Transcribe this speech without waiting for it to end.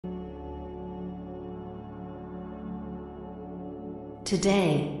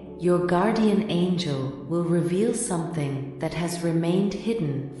Today, your guardian angel will reveal something that has remained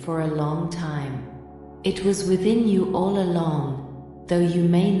hidden for a long time. It was within you all along, though you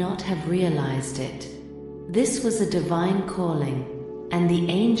may not have realized it. This was a divine calling, and the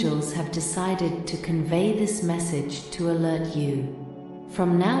angels have decided to convey this message to alert you.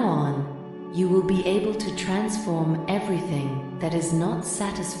 From now on, you will be able to transform everything that is not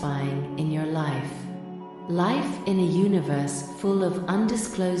satisfying in your life. Life in a universe full of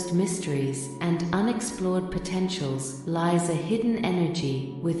undisclosed mysteries and unexplored potentials lies a hidden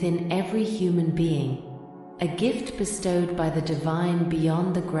energy within every human being, a gift bestowed by the divine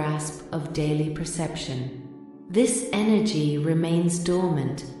beyond the grasp of daily perception. This energy remains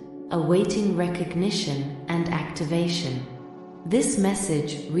dormant, awaiting recognition and activation. This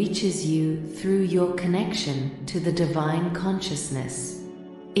message reaches you through your connection to the divine consciousness.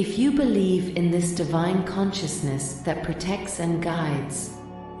 If you believe in this divine consciousness that protects and guides,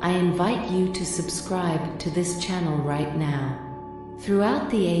 I invite you to subscribe to this channel right now. Throughout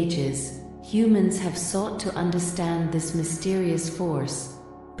the ages, humans have sought to understand this mysterious force,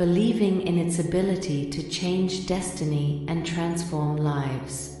 believing in its ability to change destiny and transform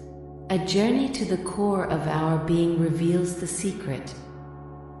lives. A journey to the core of our being reveals the secret,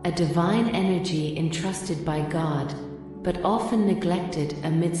 a divine energy entrusted by God, but often neglected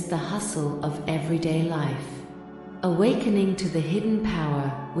amidst the hustle of everyday life. Awakening to the hidden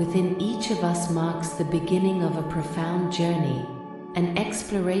power within each of us marks the beginning of a profound journey, an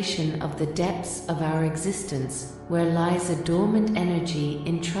exploration of the depths of our existence where lies a dormant energy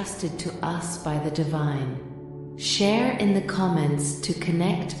entrusted to us by the divine. Share in the comments to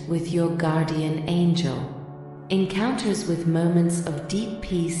connect with your guardian angel. Encounters with moments of deep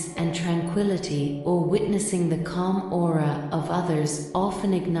peace and tranquility or witnessing the calm aura of others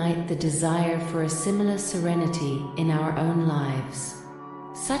often ignite the desire for a similar serenity in our own lives.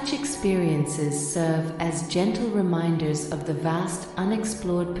 Such experiences serve as gentle reminders of the vast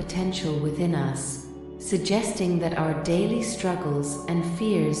unexplored potential within us, suggesting that our daily struggles and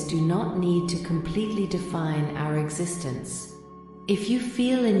fears do not need to completely define our existence. If you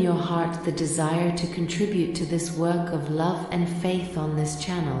feel in your heart the desire to contribute to this work of love and faith on this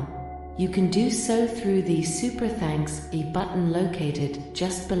channel, you can do so through the Super Thanks button located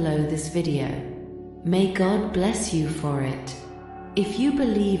just below this video. May God bless you for it. If you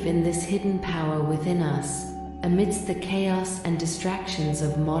believe in this hidden power within us, amidst the chaos and distractions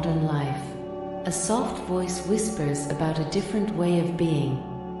of modern life, a soft voice whispers about a different way of being,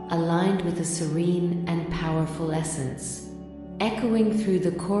 aligned with a serene and powerful essence. Echoing through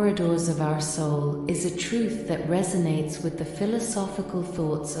the corridors of our soul is a truth that resonates with the philosophical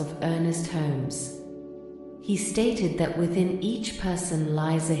thoughts of Ernest Holmes. He stated that within each person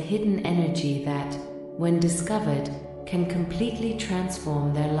lies a hidden energy that, when discovered, can completely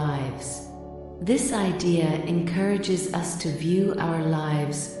transform their lives. This idea encourages us to view our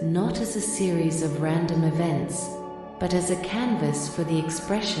lives not as a series of random events, but as a canvas for the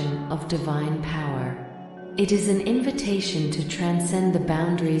expression of divine power. It is an invitation to transcend the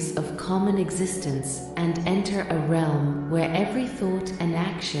boundaries of common existence and enter a realm where every thought and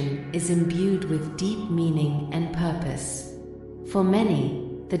action is imbued with deep meaning and purpose. For many,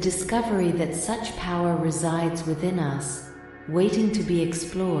 the discovery that such power resides within us, waiting to be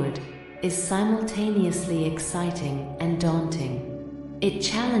explored, is simultaneously exciting and daunting. It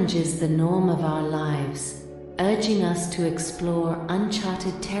challenges the norm of our lives, urging us to explore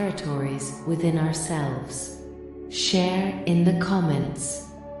uncharted territories within ourselves. Share in the comments.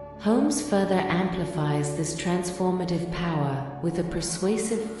 Holmes further amplifies this transformative power with a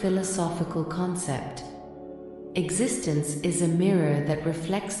persuasive philosophical concept. Existence is a mirror that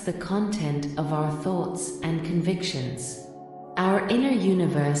reflects the content of our thoughts and convictions. Our inner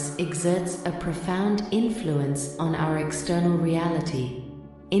universe exerts a profound influence on our external reality,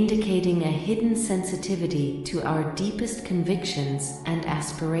 indicating a hidden sensitivity to our deepest convictions and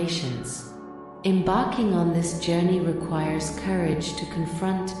aspirations. Embarking on this journey requires courage to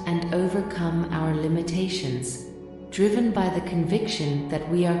confront and overcome our limitations, driven by the conviction that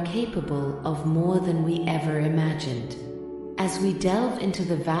we are capable of more than we ever imagined. As we delve into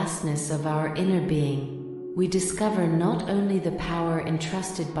the vastness of our inner being, we discover not only the power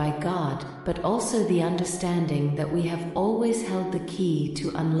entrusted by God, but also the understanding that we have always held the key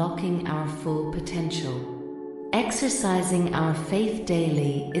to unlocking our full potential. Exercising our faith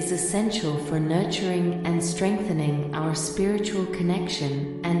daily is essential for nurturing and strengthening our spiritual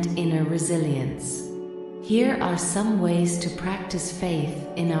connection and inner resilience. Here are some ways to practice faith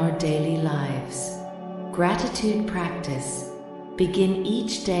in our daily lives. Gratitude practice. Begin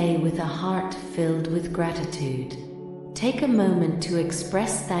each day with a heart filled with gratitude. take a moment to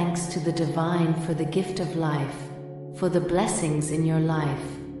express thanks to the divine for the gift of life, for the blessings in your life,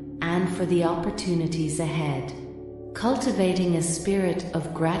 and for the opportunities ahead. Cultivating a spirit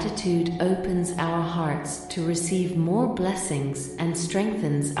of gratitude opens our hearts to receive more blessings and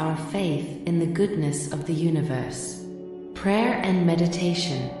strengthens our faith in the goodness of the universe. Prayer and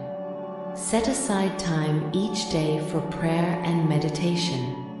meditation. Set aside time each day for prayer and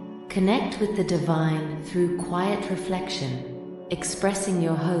meditation. Connect with the divine through quiet reflection, expressing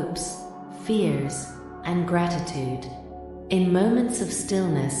your hopes, fears, and gratitude. In moments of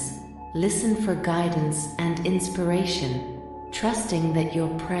stillness, listen for guidance and inspiration, trusting that your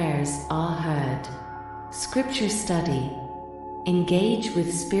prayers are heard. Scripture study. Engage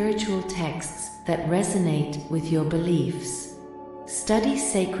with spiritual texts that resonate with your beliefs. Study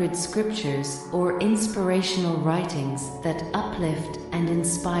sacred scriptures or inspirational writings that uplift and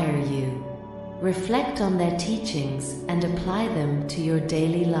inspire you. Reflect on their teachings and apply them to your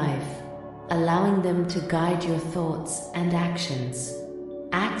daily life, allowing them to guide your thoughts and actions.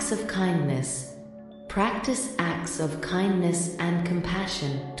 Acts of kindness. Practice acts of kindness and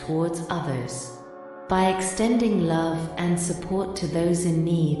compassion towards others. By extending love and support to those in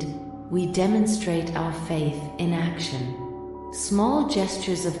need, we demonstrate our faith in action. Small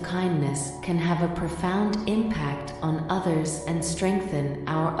gestures of kindness can have a profound impact on others and strengthen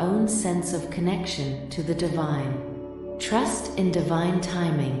our own sense of connection to the divine. Trust in divine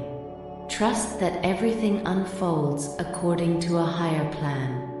timing. Trust that everything unfolds according to a higher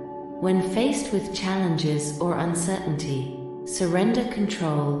plan. When faced with challenges or uncertainty, surrender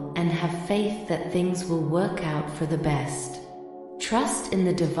control and have faith that things will work out for the best. Trust in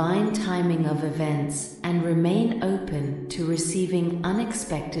the divine timing of events and remain open to receiving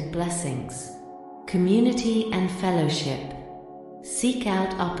unexpected blessings. Community and fellowship. Seek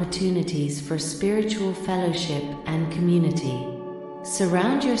out opportunities for spiritual fellowship and community.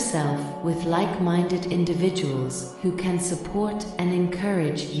 Surround yourself with like-minded individuals who can support and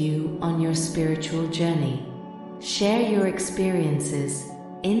encourage you on your spiritual journey. Share your experiences,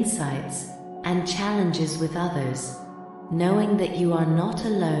 insights, and challenges with others, knowing that you are not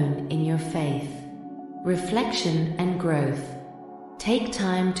alone in your faith. Reflection and growth. Take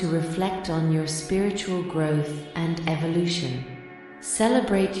time to reflect on your spiritual growth and evolution.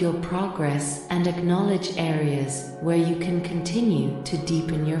 Celebrate your progress and acknowledge areas where you can continue to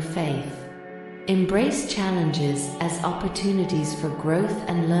deepen your faith. Embrace challenges as opportunities for growth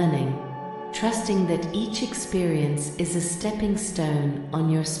and learning, trusting that each experience is a stepping stone on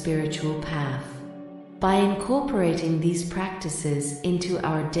your spiritual path. By incorporating these practices into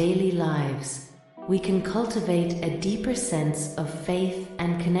our daily lives, we can cultivate a deeper sense of faith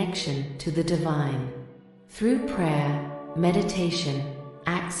and connection to the divine. Through prayer, meditation,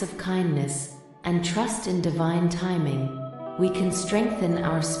 acts of kindness, and trust in divine timing, we can strengthen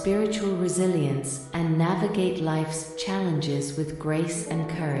our spiritual resilience and navigate life's challenges with grace and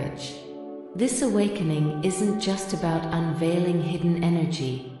courage. This awakening isn't just about unveiling hidden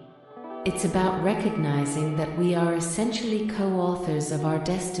energy. It's about recognizing that we are essentially co-authors of our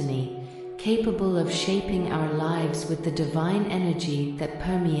destiny, capable of shaping our lives with the divine energy that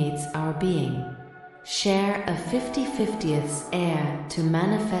permeates our being. Share a 50/50th air to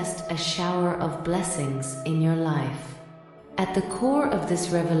manifest a shower of blessings in your life. At the core of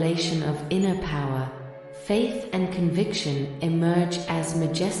this revelation of inner power, faith and conviction emerge as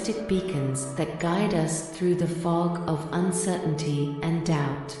majestic beacons that guide us through the fog of uncertainty and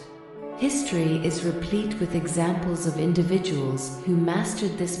doubt. History is replete with examples of individuals who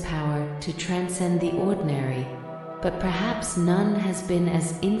mastered this power to transcend the ordinary, but perhaps none has been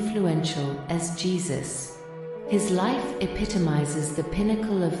as influential as Jesus. His life epitomizes the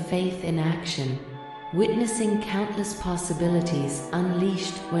pinnacle of faith in action, witnessing countless possibilities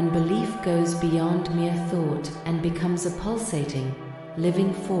unleashed when belief goes beyond mere thought and becomes a pulsating,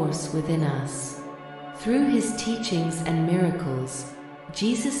 living force within us. Through his teachings and miracles,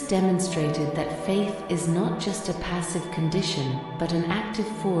 Jesus demonstrated that faith is not just a passive condition, but an active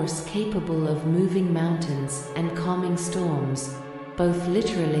force capable of moving mountains and calming storms, both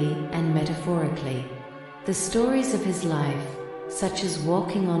literally and metaphorically. The stories of his life, such as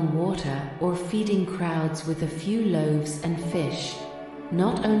walking on water or feeding crowds with a few loaves and fish,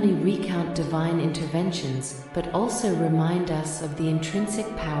 not only recount divine interventions, but also remind us of the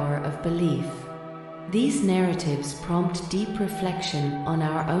intrinsic power of belief. These narratives prompt deep reflection on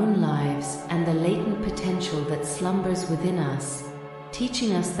our own lives and the latent potential that slumbers within us,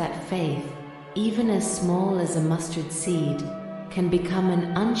 teaching us that faith, even as small as a mustard seed, can become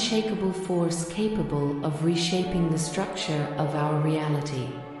an unshakable force capable of reshaping the structure of our reality.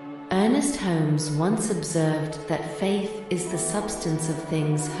 Ernest Holmes once observed that faith is the substance of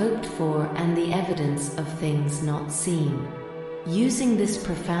things hoped for and the evidence of things not seen. Using this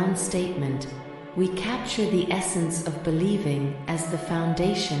profound statement, we capture the essence of believing as the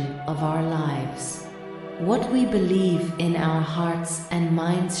foundation of our lives. What we believe in our hearts and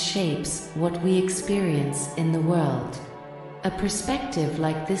minds shapes what we experience in the world. A perspective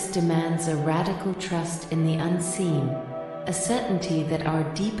like this demands a radical trust in the unseen, a certainty that our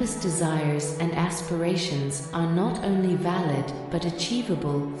deepest desires and aspirations are not only valid but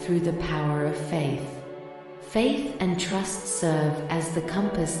achievable through the power of faith. Faith and trust serve as the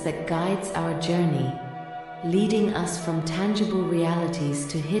compass that guides our journey, leading us from tangible realities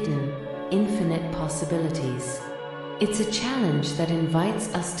to hidden, infinite possibilities. It's a challenge that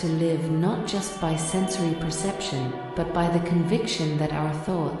invites us to live not just by sensory perception, but by the conviction that our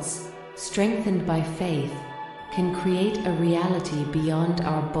thoughts, strengthened by faith, can create a reality beyond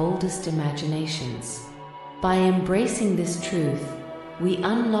our boldest imaginations. By embracing this truth, we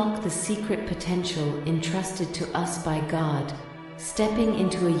unlock the secret potential entrusted to us by God, stepping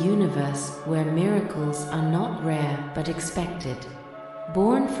into a universe where miracles are not rare but expected.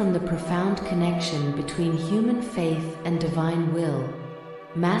 Born from the profound connection between human faith and divine will,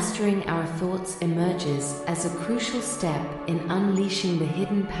 mastering our thoughts emerges as a crucial step in unleashing the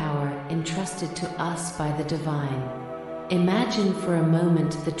hidden power entrusted to us by the divine. Imagine for a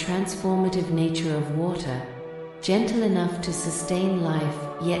moment the transformative nature of water, gentle enough to sustain life,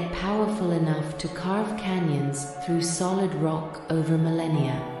 yet powerful enough to carve canyons through solid rock over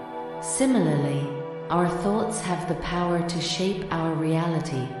millennia. Similarly, our thoughts have the power to shape our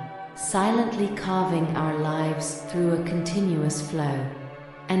reality, silently carving our lives through a continuous flow.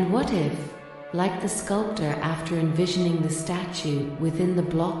 And what if, like the sculptor after envisioning the statue within the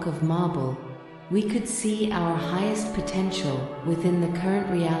block of marble, we could see our highest potential within the current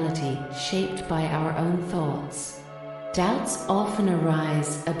reality shaped by our own thoughts? Doubts often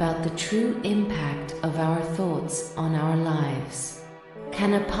arise about the true impact of our thoughts on our lives.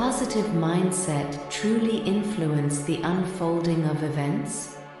 Can a positive mindset truly influence the unfolding of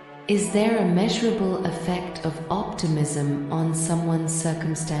events? Is there a measurable effect of optimism on someone's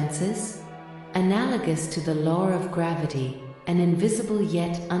circumstances? Analogous to the law of gravity, an invisible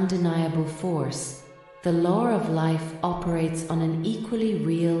yet undeniable force, the law of life operates on an equally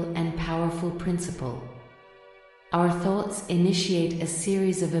real and powerful principle. Our thoughts initiate a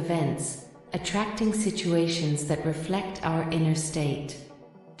series of events, attracting situations that reflect our inner state.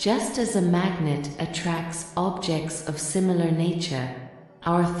 Just as a magnet attracts objects of similar nature,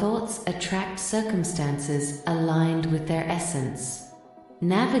 our thoughts attract circumstances aligned with their essence.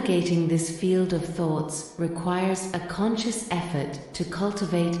 Navigating this field of thoughts requires a conscious effort to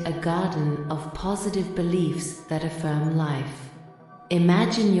cultivate a garden of positive beliefs that affirm life.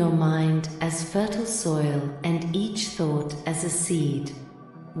 Imagine your mind as fertile soil and each thought as a seed.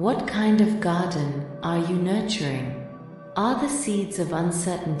 What kind of garden are you nurturing? Are the seeds of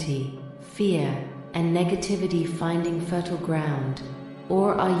uncertainty, fear, and negativity finding fertile ground?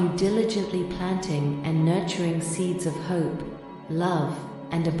 Or are you diligently planting and nurturing seeds of hope, love,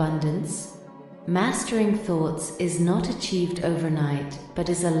 and abundance? Mastering thoughts is not achieved overnight, but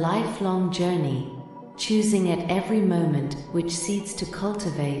is a lifelong journey, choosing at every moment which seeds to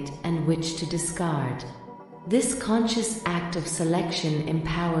cultivate and which to discard. This conscious act of selection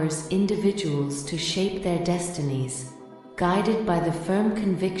empowers individuals to shape their destinies, guided by the firm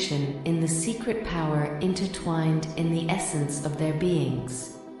conviction in the secret power intertwined in the essence of their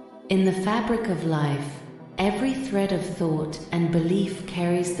beings. In the fabric of life, every thread of thought and belief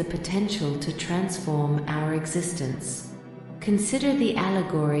carries the potential to transform our existence. Consider the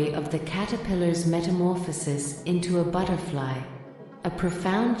allegory of the caterpillar's metamorphosis into a butterfly, a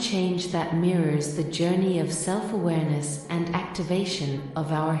profound change that mirrors the journey of self-awareness and activation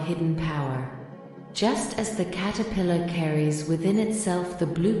of our hidden power. Just as the caterpillar carries within itself the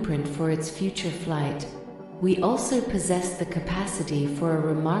blueprint for its future flight, we also possess the capacity for a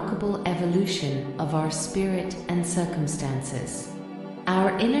remarkable evolution of our spirit and circumstances.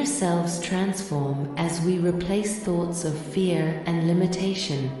 Our inner selves transform as we replace thoughts of fear and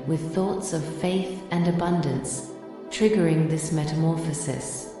limitation with thoughts of faith and abundance, triggering this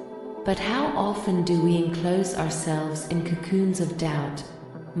metamorphosis. But how often do we enclose ourselves in cocoons of doubt,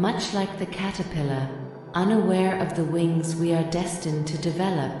 much like the caterpillar, unaware of the wings we are destined to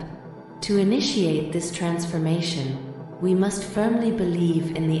develop? To initiate this transformation, we must firmly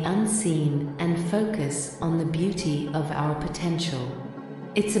believe in the unseen and focus on the beauty of our potential.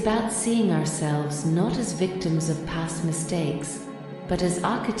 It's about seeing ourselves not as victims of past mistakes, but as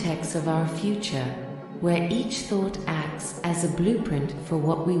architects of our future, where each thought acts as a blueprint for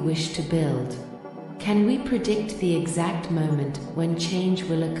what we wish to build. Can we predict the exact moment when change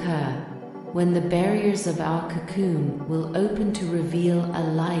will occur, when the barriers of our cocoon will open to reveal a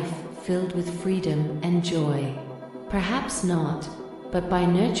life filled with freedom and joy? Perhaps not, but by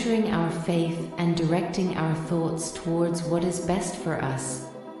nurturing our faith and directing our thoughts towards what is best for us,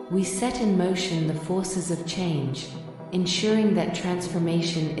 we set in motion the forces of change, ensuring that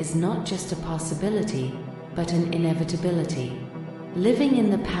transformation is not just a possibility, but an inevitability. Living in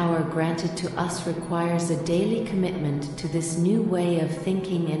the power granted to us requires a daily commitment to this new way of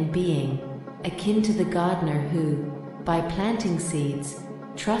thinking and being, akin to the gardener who, by planting seeds,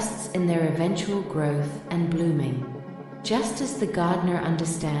 trusts in their eventual growth and blooming. Just as the gardener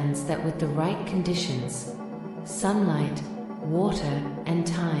understands that with the right conditions, sunlight, water, and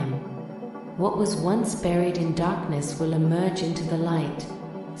time, what was once buried in darkness will emerge into the light.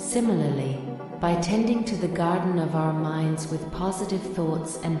 Similarly, by tending to the garden of our minds with positive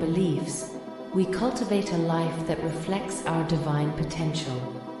thoughts and beliefs, we cultivate a life that reflects our divine potential.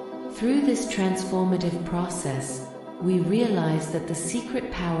 Through this transformative process, we realize that the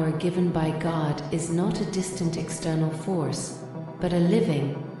secret power given by God is not a distant external force, but a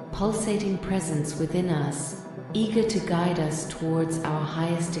living, pulsating presence within us, eager to guide us towards our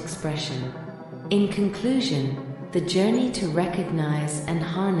highest expression. In conclusion, the journey to recognize and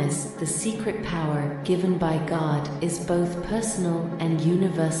harness the secret power given by God is both personal and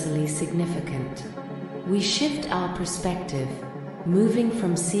universally significant. We shift our perspective, moving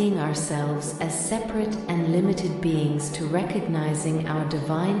from seeing ourselves as separate and limited beings to recognizing our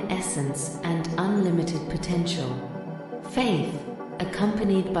divine essence and unlimited potential. Faith,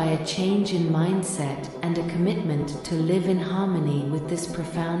 accompanied by a change in mindset and a commitment to live in harmony with this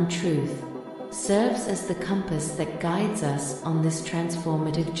profound truth, serves as the compass that guides us on this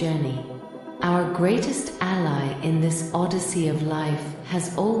transformative journey. Our greatest ally in this odyssey of life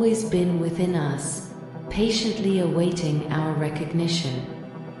has always been within us, patiently awaiting our recognition.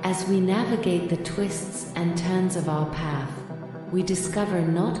 As we navigate the twists and turns of our path, we discover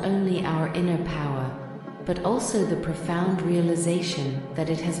not only our inner power, but also the profound realization that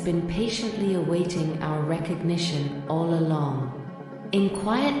it has been patiently awaiting our recognition all along. In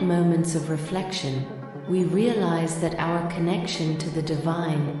quiet moments of reflection, we realize that our connection to the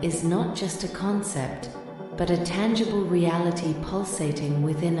divine is not just a concept, but a tangible reality pulsating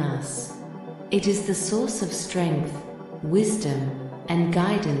within us. It is the source of strength, wisdom, and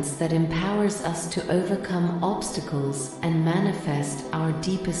guidance that empowers us to overcome obstacles and manifest our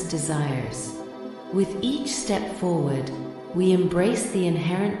deepest desires. With each step forward, we embrace the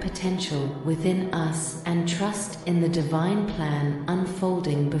inherent potential within us and trust in the divine plan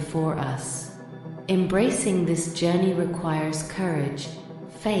unfolding before us. Embracing this journey requires courage,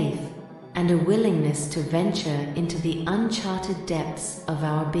 faith, and a willingness to venture into the uncharted depths of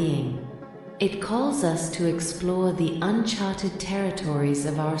our being. It calls us to explore the uncharted territories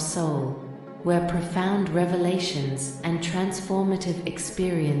of our soul, where profound revelations and transformative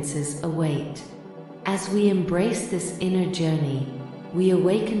experiences await. As we embrace this inner journey, we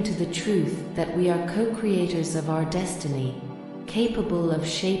awaken to the truth that we are co-creators of our destiny, capable of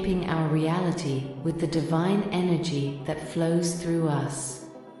shaping our reality with the divine energy that flows through us.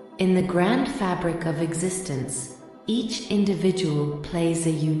 In the grand fabric of existence, each individual plays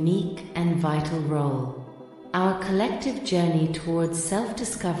a unique and vital role. Our collective journey towards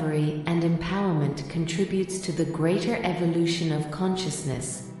self-discovery and empowerment contributes to the greater evolution of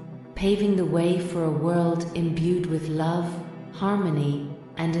consciousness, paving the way for a world imbued with love, harmony,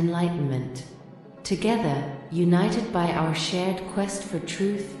 and enlightenment. Together, united by our shared quest for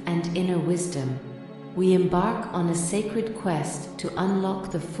truth and inner wisdom, we embark on a sacred quest to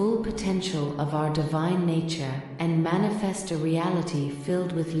unlock the full potential of our divine nature and manifest a reality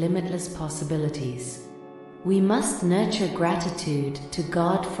filled with limitless possibilities. We must nurture gratitude to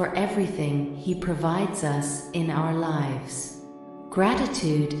God for everything He provides us in our lives.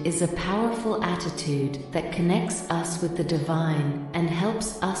 Gratitude is a powerful attitude that connects us with the divine and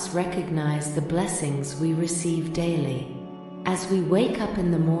helps us recognize the blessings we receive daily. As we wake up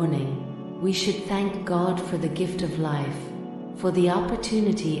in the morning, we should thank God for the gift of life, for the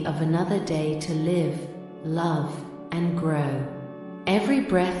opportunity of another day to live, love, and grow. Every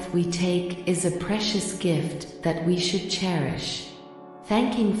breath we take is a precious gift that we should cherish.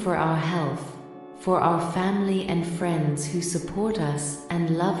 Thanking for our health, for our family and friends who support us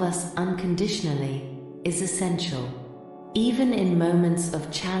and love us unconditionally, is essential. Even in moments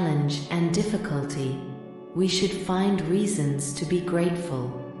of challenge and difficulty, we should find reasons to be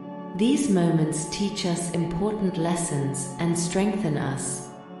grateful. These moments teach us important lessons and strengthen us,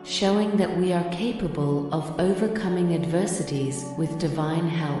 showing that we are capable of overcoming adversities with divine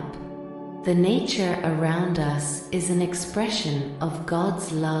help. The nature around us is an expression of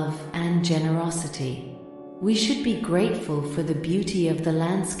God's love and generosity. We should be grateful for the beauty of the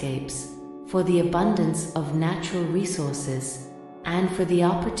landscapes, for the abundance of natural resources, and for the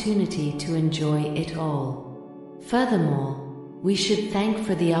opportunity to enjoy it all. Furthermore, we should thank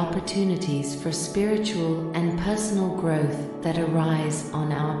for the opportunities for spiritual and personal growth that arise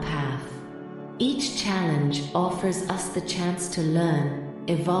on our path. Each challenge offers us the chance to learn,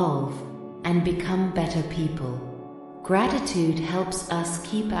 evolve, and become better people. Gratitude helps us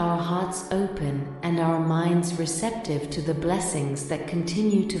keep our hearts open and our minds receptive to the blessings that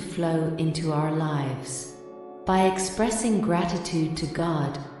continue to flow into our lives. By expressing gratitude to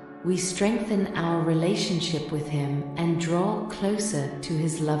God, we strengthen our relationship with Him and draw closer to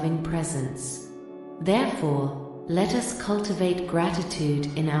His loving presence. Therefore, let us cultivate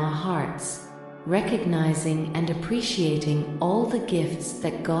gratitude in our hearts, recognizing and appreciating all the gifts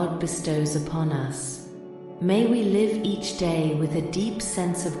that God bestows upon us. May we live each day with a deep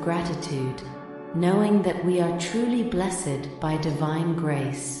sense of gratitude, knowing that we are truly blessed by divine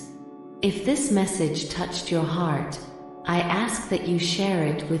grace. If this message touched your heart, I ask that you share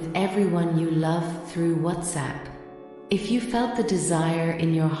it with everyone you love through WhatsApp. If you felt the desire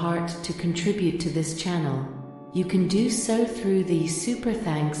in your heart to contribute to this channel, you can do so through the Super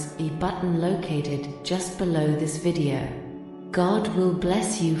Thanks button located just below this video. God will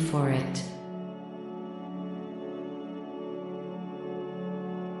bless you for it.